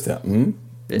 Ja, just det.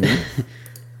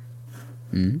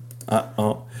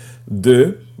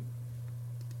 Du,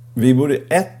 vi borde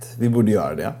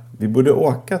göra det. Vi borde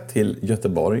åka till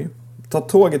Göteborg, ta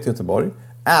tåget till Göteborg,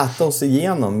 äta oss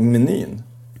igenom menyn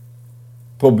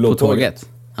på blå tåget.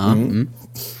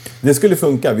 Det skulle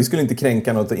funka. Vi skulle inte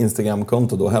kränka något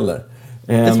Instagram-konto då heller.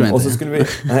 Och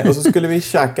så skulle vi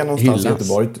käka någonstans i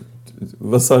Göteborg.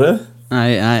 Vad sa du?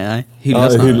 Nej.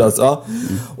 Hyllas. Ja.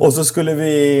 Och så skulle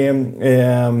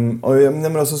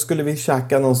vi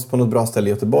käka någonstans på något bra ställe i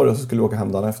Göteborg och så skulle vi åka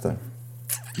hem dagen efter.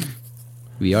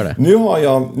 Vi gör det.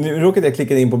 Nu råkade jag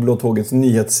klicka in på Blå Tågets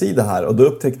nyhetssida här och då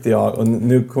upptäckte jag, och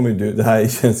nu kommer du, det här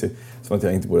känns ju som att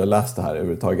jag inte borde ha läst det här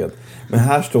överhuvudtaget. Men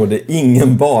här står det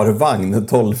ingen barvagn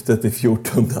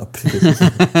 12-14 april.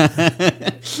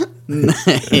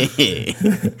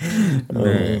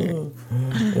 Nej.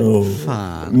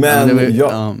 Fan.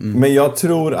 Men jag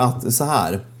tror att så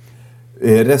här,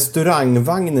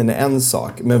 restaurangvagnen är en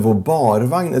sak, men vår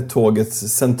barvagn är tågets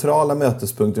centrala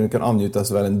mötespunkt där du kan avnjuta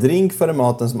såväl en drink före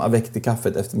maten som avec till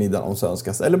kaffet efter middagen om så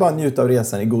önskas, eller bara njuta av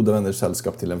resan i goda vänners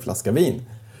sällskap till en flaska vin.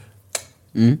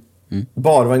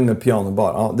 Barvagn med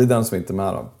pianobar, ja, det är den som inte är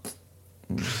med då.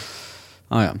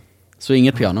 Ja. Så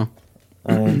inget piano.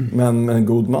 Men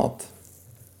god mat.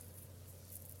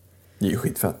 Det är ju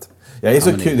skitfett. Jag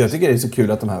tycker det är så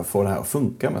kul att de här får det här att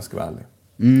funka, om jag ska vara ärlig.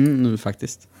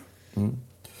 Faktiskt.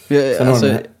 Jag har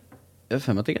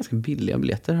för mig att det är ganska billiga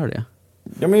biljetter, hörde jag.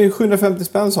 Ja, men 750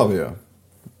 spänn sa vi ju.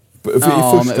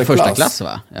 I första klass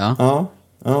va?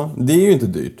 Ja, det är ju inte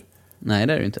dyrt. Nej,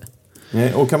 det är det inte.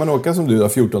 Nej, och kan man åka som du då,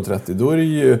 14.30, då är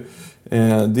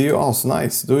det ju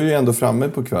asnice. Då är du ändå framme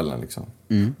på kvällen liksom.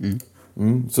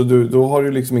 Så då har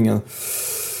du liksom ingen...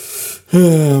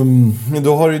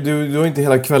 Då har du inte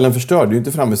hela kvällen förstörd. Du är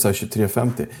inte framme så här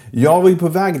 23.50. Jag var ju på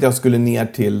väg där jag skulle ner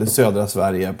till södra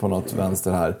Sverige på något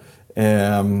vänster här.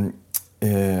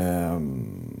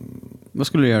 Vad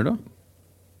skulle du göra då?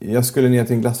 Jag skulle ner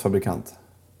till en glassfabrikant.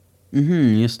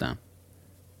 Just det.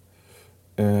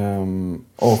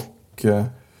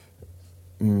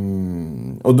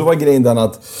 Och då var grejen den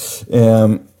att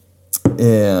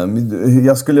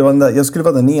jag skulle vara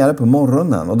där nere på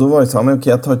morgonen. Och då var det så här, men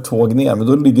okej, jag tar ett tåg ner. Men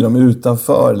då ligger de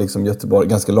utanför liksom Göteborg,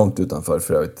 ganska långt utanför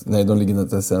för övrigt. Nej, de ligger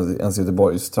inte ens i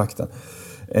Göteborgstrakten.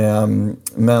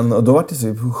 Men och då var det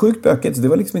så sjukt bökigt, så det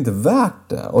var liksom inte värt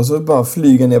det. Och så bara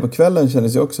flyga ner på kvällen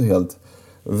kändes ju också helt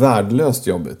värdelöst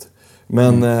jobbigt.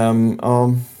 Men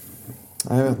ja,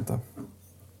 jag vet inte.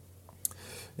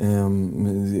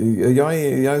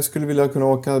 Jag skulle vilja kunna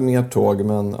åka mer tåg,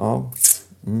 men ja.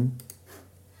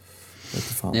 Vet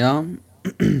du fan. Ja.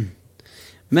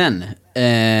 Men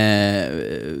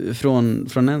från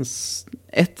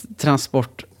ett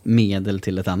transportmedel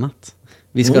till ett annat.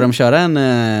 Vi ska de köra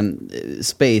en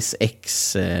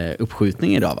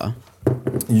SpaceX-uppskjutning idag, va?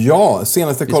 Ja,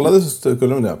 senast jag kollade så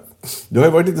skulle de det. Det har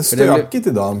ju varit lite stökigt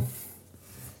idag.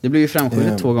 Det blev ju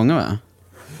framskjutet 2 gånger, va?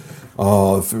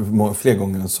 Ja, fler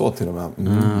gånger än så till och med.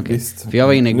 Okay. Visst. För jag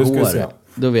var inne igår,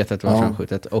 då vet jag att det var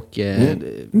framskjutet. Och,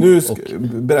 nu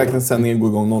beräknas sändningen gå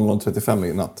igång 00:35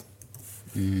 i natt.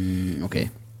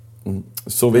 Okej.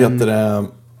 Så vet det...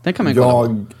 Den kan man kolla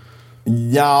på.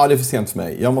 Ja, det är för sent för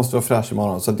mig. Jag måste vara fräsch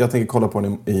imorgon, så att jag tänker kolla på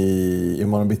den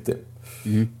imorgon bitti.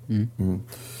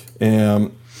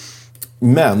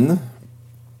 Men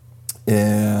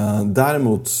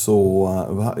däremot så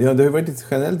det har varit lite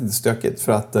generellt lite stökigt,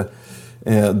 för att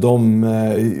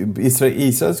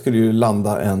Israel skulle ju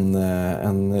landa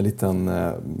en liten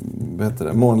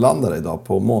månlandare idag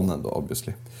på månen då,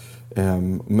 obviously.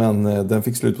 Men den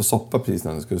fick slut på soppa precis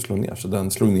när den skulle slå ner, så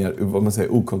den slog ner, vad man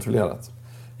säger, okontrollerat.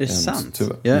 Är det sant?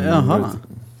 Jaha.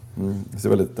 Det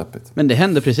var lite deppigt. Men det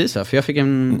hände precis, va? För jag fick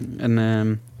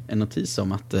en notis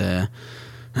om att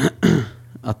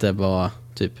att det var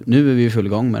typ, nu är vi i full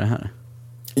gång med det här.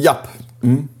 Japp.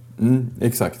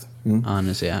 Exakt. Ja,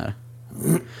 nu ser jag här.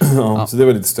 Ja, så det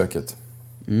var lite stökigt.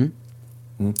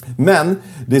 Men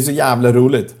det är så jävla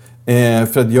roligt.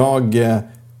 För att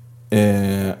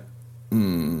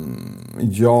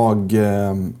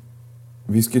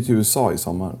vi ska till USA i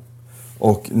sommar.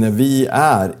 Och när vi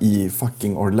är i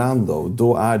fucking Orlando,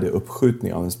 då är det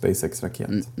uppskjutning av en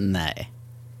SpaceX-raket. Nej.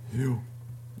 Jo.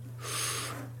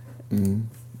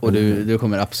 Och du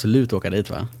kommer absolut åka dit,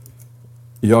 va?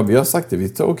 Ja, vi har sagt det.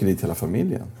 Vi åker dit hela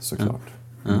familjen, såklart.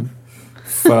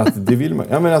 För att det vill man...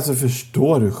 Ja, men alltså,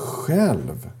 förstår du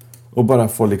själv? Och bara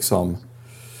få liksom...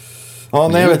 Ja,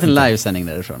 nej, jag vet en livesändning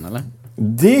därifrån, eller?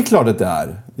 Det är klart att det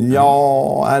är.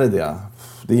 Ja, är det?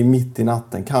 Det är mitt i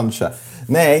natten, kanske.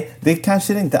 Nej, det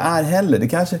kanske det inte är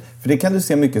heller. För det kan du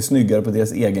se mycket snyggare på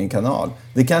deras egen kanal.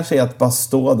 Det kanske är att bara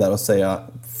stå där och säga,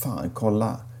 fan,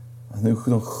 kolla. Nu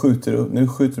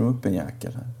skjuter de upp en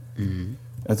jäkel här.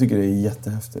 Jag tycker det är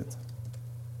jättehäftigt.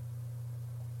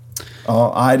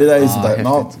 Ja, nej, det där är sådär.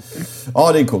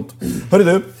 Ja, det är coolt. Hörru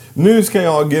du, nu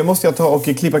måste jag ta och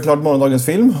klippa klart morgondagens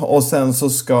film. Och sen så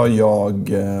ska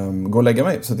jag gå och lägga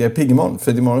mig, så att jag är pigg imorgon.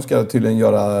 För imorgon ska jag tydligen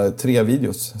göra 3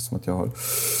 videos. Som att jag har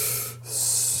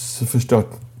förstört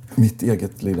mitt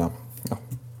eget lilla... Ja,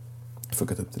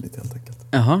 fuckat upp det lite helt enkelt.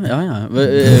 Jaha, ja.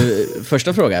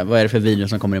 Första fråga, vad är det för video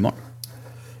som kommer imorgon?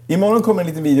 Imorgon kommer en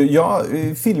liten video. Jag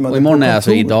filmade... Och imorgon är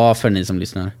alltså idag för ni som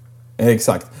lyssnar.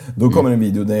 Exakt. Då kommer en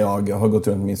video där jag har gått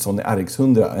runt med min Sony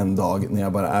RX100 en dag när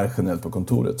jag bara är generellt på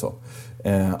kontoret så.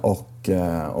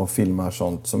 Och filmar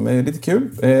sånt som är lite kul.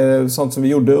 Sånt som vi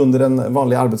gjorde under en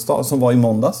vanlig arbetsdag som var i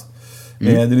måndags.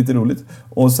 Det är lite roligt.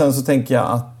 Och sen så tänker jag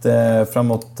att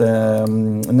framåt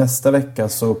nästa vecka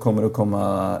så kommer det att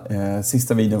komma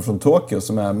sista videon från Tokyo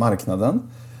som är marknaden.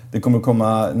 Det kommer att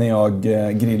komma när jag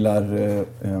grillar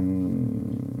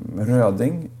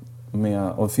röding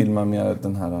och filmar med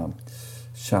den här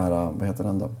kära, vad heter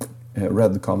den då?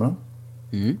 Red-kameran.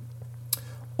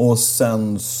 Och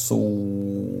sen så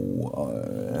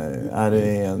är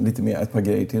det lite mer, ett par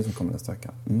grejer till som kommer nästa vecka.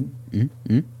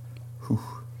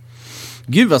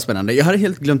 Gud vad spännande. Jag hade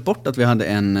helt glömt bort att vi hade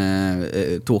en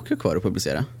Tokyo kvar att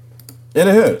publicera.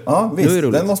 Eller hur? Ja,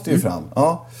 visst. Den måste ju fram.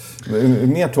 Ja.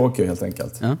 Mer Tokyo helt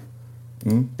enkelt. Ja.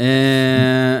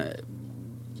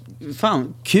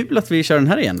 Fan, kul att vi kör den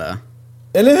här igen då.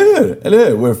 Eller hur?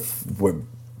 We're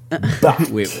back.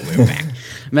 We're back.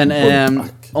 Men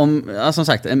som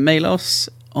sagt, mejla oss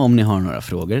om ni har några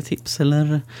frågor, tips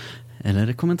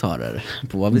eller kommentarer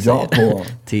på vad vi säger.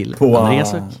 Till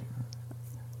Andreas och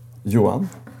Johan.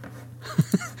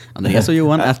 Andreas och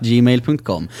Johan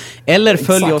 @gmail.com. Eller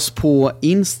följ oss på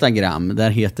Instagram. Där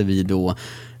heter vi då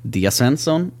D.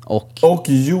 Svensson och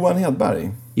Johan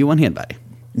Hedberg. Johan Hedberg.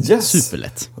 Yes.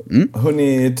 Superlätt.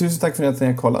 Hörrni, tusen tack för att ni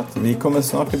har kollat. Vi kommer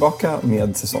snart tillbaka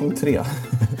med säsong 3.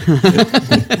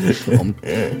 Om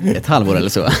ett halvår eller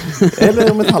så.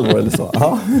 Eller om ett halvår eller så.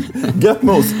 Ja. Gött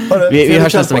mos. Vi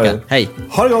hörs nästa vecka. Hej.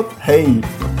 Ha det gott. Hej.